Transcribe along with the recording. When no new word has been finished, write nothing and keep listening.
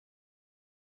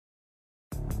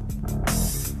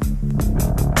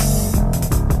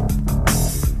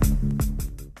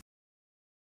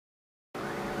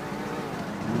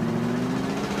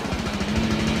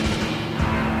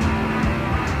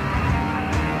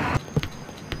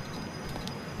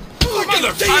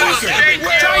Motherfucker!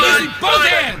 Try using both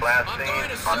hands!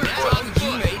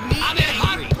 I'm in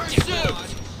hot pursuit!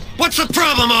 What's the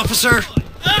problem, officer?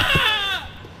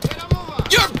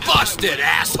 You're busted,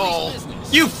 asshole!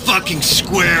 You fucking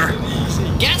square!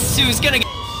 Guess who's gonna Get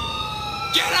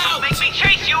out! Make me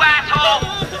chase you, asshole!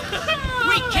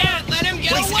 We can't let him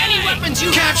get away! Any weapons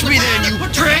you Catch have me then, you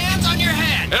put your prick! hands on your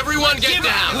head! Everyone get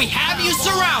down! We have you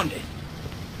surrounded!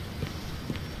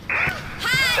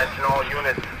 Attention all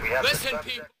units, we have Listen,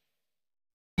 people!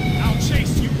 I'll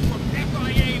chase you from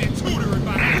FIA to tutoring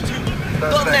by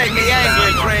Don't make me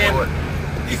angry, Graham.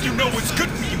 If you know what's good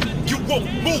for you, you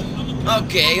won't move.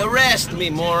 Okay, arrest me,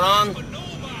 moron.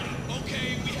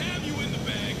 Okay, we have you in the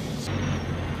bag.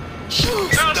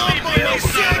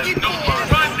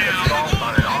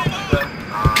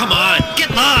 Come on,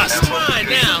 get lost! Fine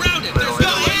now.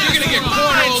 You're gonna get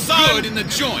cornholes good in the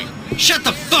joint! Shut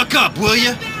the fuck up, will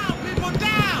you?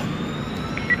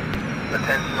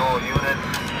 Attention all units,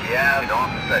 we have an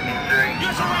officer injury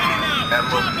on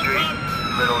Emerald Street,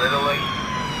 Little Italy.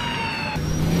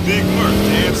 Big Murph,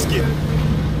 damn skip.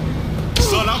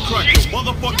 Son, I'll crack your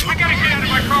motherfucker. I gotta get out of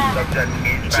my car. Subject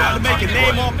Trying to eastbound make a on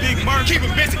name foot. on Big Murph. Keep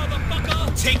him busy.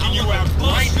 Taking you out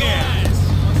right now.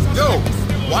 Yo,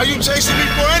 why you chasing me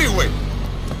for anyway?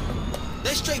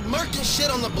 They straight murked this shit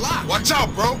on the block. Watch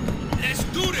out, bro. Let's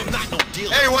do this. Not no deal.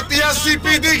 Hey, what the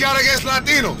LCPD got against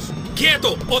Latinos?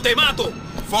 Quieto, o te mato!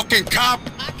 Fucking cop.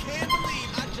 I can't believe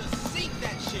I just seen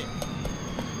that shit.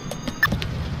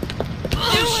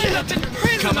 You end up in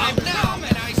prison! Come out now,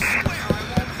 and I swear I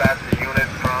won't... That's the unit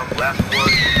from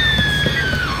Leftwood.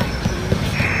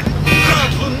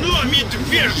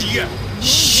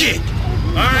 Shit!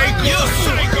 Alright, You good.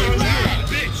 psycho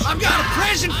Bitch. I've got a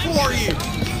present for you!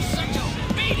 Such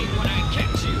a beating when I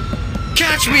catch you!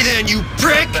 Catch me then, you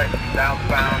prick! Subject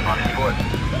southbound on foot.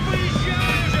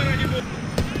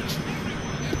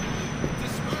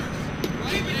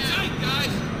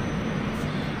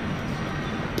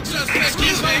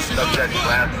 Excuse me! Subject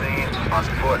last seen on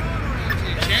foot.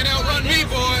 Can't outrun me,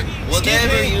 boy!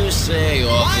 Whatever you say,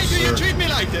 officer. me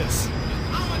like this?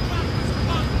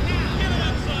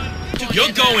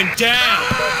 You're going down!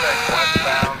 Subject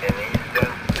westbound in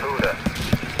eastern Tudor.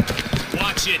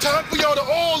 Watch it! Time for y'all to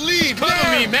all leave, Cover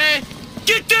me, man!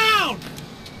 Get down!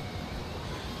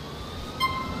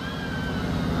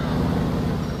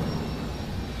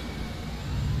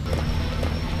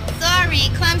 Sorry,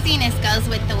 clumsiness goes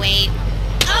with the weight.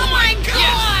 Oh my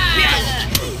god!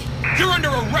 Yes! You're under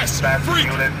arrest, That's the freak.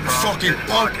 unit from Fucking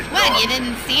punk. Bismarck What, North. you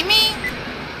didn't see me?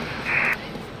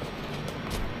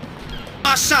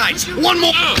 Our sides! One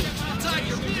more! Outside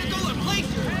your vehicle and place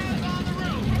your hands on the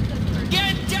roof!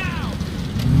 Get down!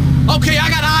 Okay, I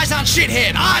got eyes on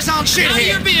shithead! Eyes on Out of your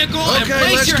shithead! vehicle and Okay,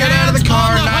 place let's your get out of hands the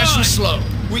car on the nice and hood. slow.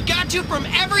 We got you from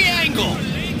every angle!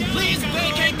 Please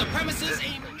vacate the premises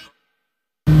immediately.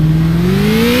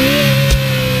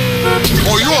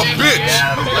 Oh, you a bitch.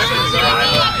 Yeah, the weapons driver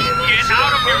in Get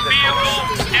out of your vehicle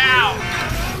now!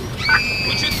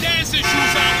 Put your dancing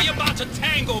shoes on, we about to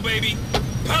tango, baby!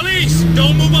 Police!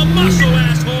 Don't move a muscle,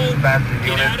 asshole! That's the Get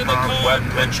unit out of the from car and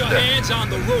put your Westminster. hands on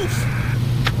the roof!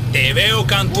 Te veo,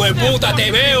 canto de puta,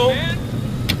 te veo!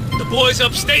 The boys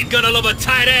upstate gonna love a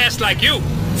tight ass like you!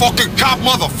 Fucking cop,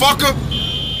 motherfucker.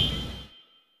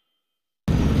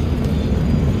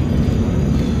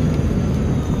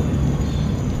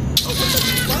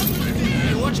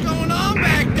 Hey, what's going on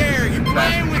back there? You That's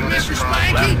playing the with unit Mr. from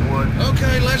Spanky? Leftwood.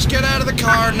 Okay, let's get out of the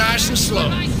car nice and slow.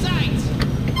 Nice sights!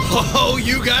 Oh,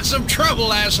 you got some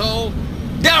trouble, asshole.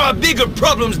 There are bigger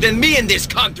problems than me in this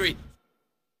country.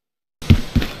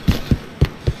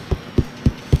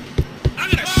 I'm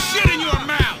gonna shit in your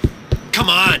mouth! Come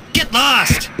on, get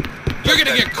lost! You're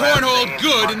gonna get cornholed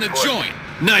good in the joint!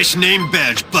 Nice name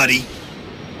badge, buddy.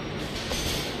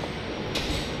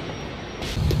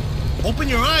 Open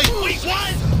your eyes. Wait,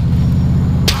 what?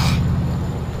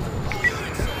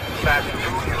 That's 2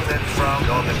 units from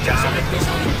Northern County.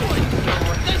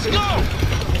 Let's go!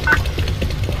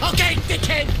 Okay,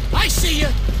 dickhead, I see you!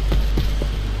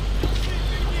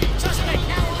 Suspect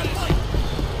now on foot!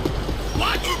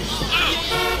 What?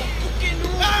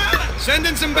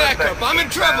 Sending some backup, I'm in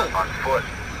trouble! On foot.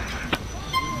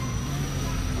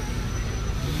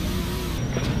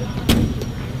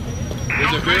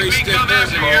 There's a very stiff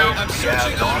person here. I'm Yeah,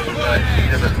 searching the all officer over. in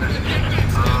Stevenson.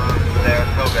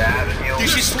 Saratoga Avenue.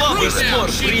 This is Slovis for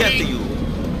free to you.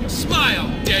 Smile,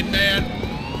 dead man.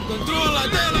 Control la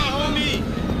tela, homie.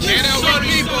 Can't outrun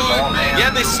me, All boy. hands Yeah,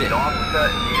 they to say. an officer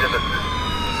in need of assistance.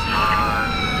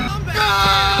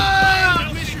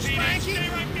 Mr. Spanky?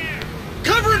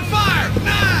 Cover and fire,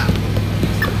 now!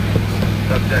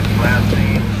 Subject last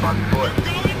seen on foot.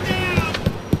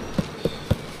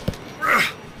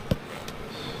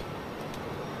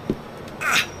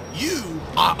 You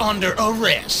are under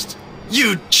arrest.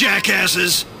 You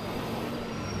jackasses!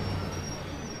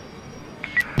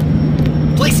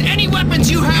 Place any weapons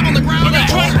you have on the ground. They're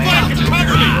trying to fight!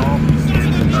 Cover me!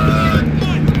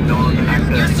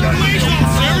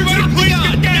 Everybody please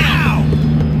get down!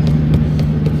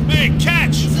 Hey,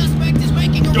 catch! Suspect is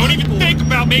making a Don't even think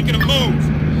about making a move!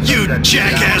 You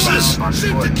jackasses!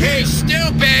 Hey,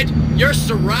 stupid! You're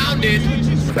surrounded.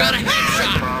 You've got a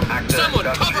headshot. Someone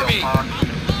cover me.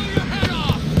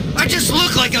 I just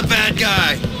look like a bad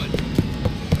guy!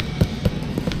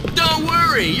 Don't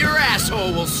worry, your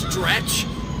asshole will stretch.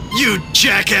 You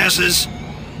jackasses!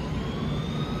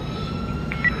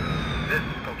 This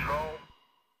is Control.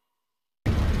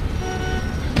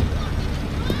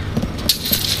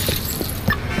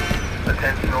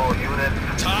 Attention all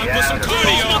units. Time for some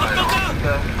cardio,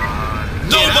 motherfucker! motherfucker!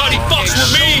 Nobody fucks with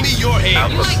Show me! me your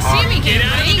hand! You like see me Get get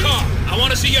out of the right? car! I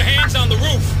want to see your hands on the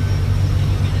roof!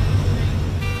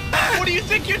 What do you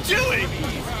think you're doing?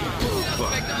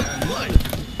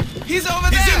 He's over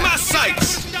there. He's in my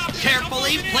sights!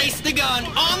 Carefully place the gun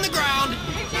on the ground.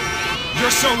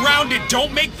 You're surrounded!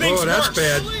 Don't make things worse!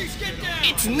 bad.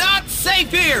 It's not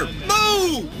safe here.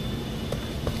 Move!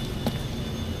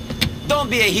 Don't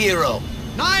be a hero.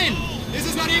 Nine! This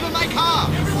is not even my car!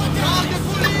 Call the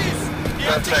police!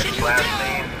 Suspect last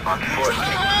seen on foot.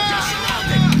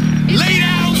 Lay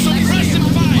down, suppressing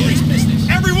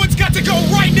fire! Everyone's got to go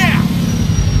right now!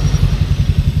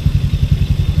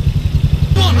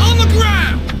 On the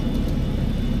ground.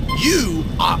 You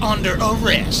are under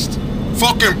arrest.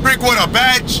 Fucking prick with a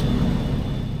badge.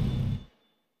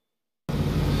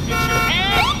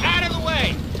 Out of the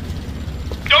way!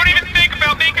 Don't even think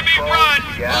about making me run!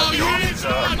 Yeah,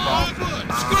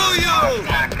 Screw you!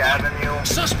 Pack Avenue.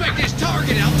 Suspect is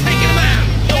targeted. I'll take him out.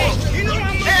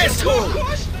 Asshole!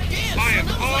 I am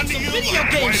on to you. Video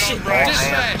game shit.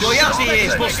 Stay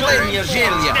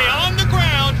on the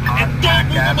ground and don't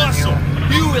move a muscle!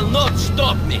 You will not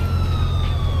stop me.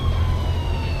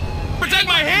 Protect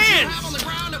my hands!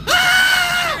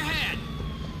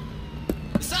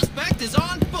 The suspect is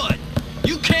on foot.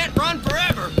 You can't run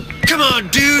forever. Come on,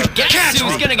 dude! Guess Catch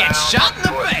who's me! gonna get shot in the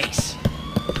face?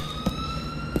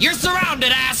 You're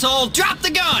surrounded, asshole! Drop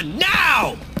the gun,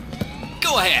 now!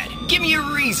 Go ahead, give me a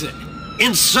reason.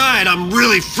 Inside, I'm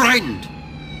really frightened.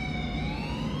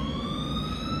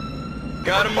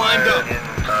 Got him lined up.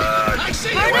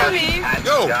 Pardon me.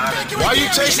 Yo, why are you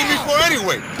chasing me for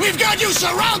anyway? We've got you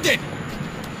surrounded!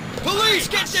 Police,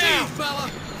 get down, fella!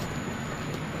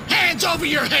 Hands over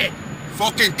your head!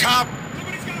 Fucking cop.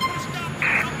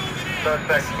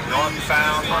 Suspect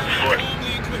northbound on foot.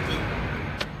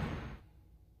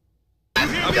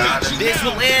 Got him. This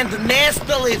will end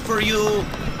nastily for you.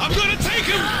 I'm gonna take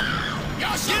him!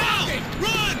 Get out!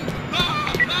 Run!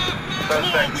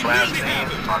 Suspect last seen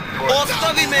on foot.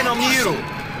 Ostavime on you.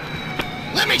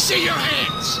 Let me see your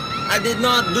hands! I did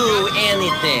not do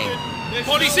anything.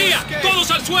 ¡Policía!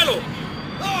 ¡Todos al suelo!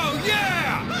 Oh, yeah!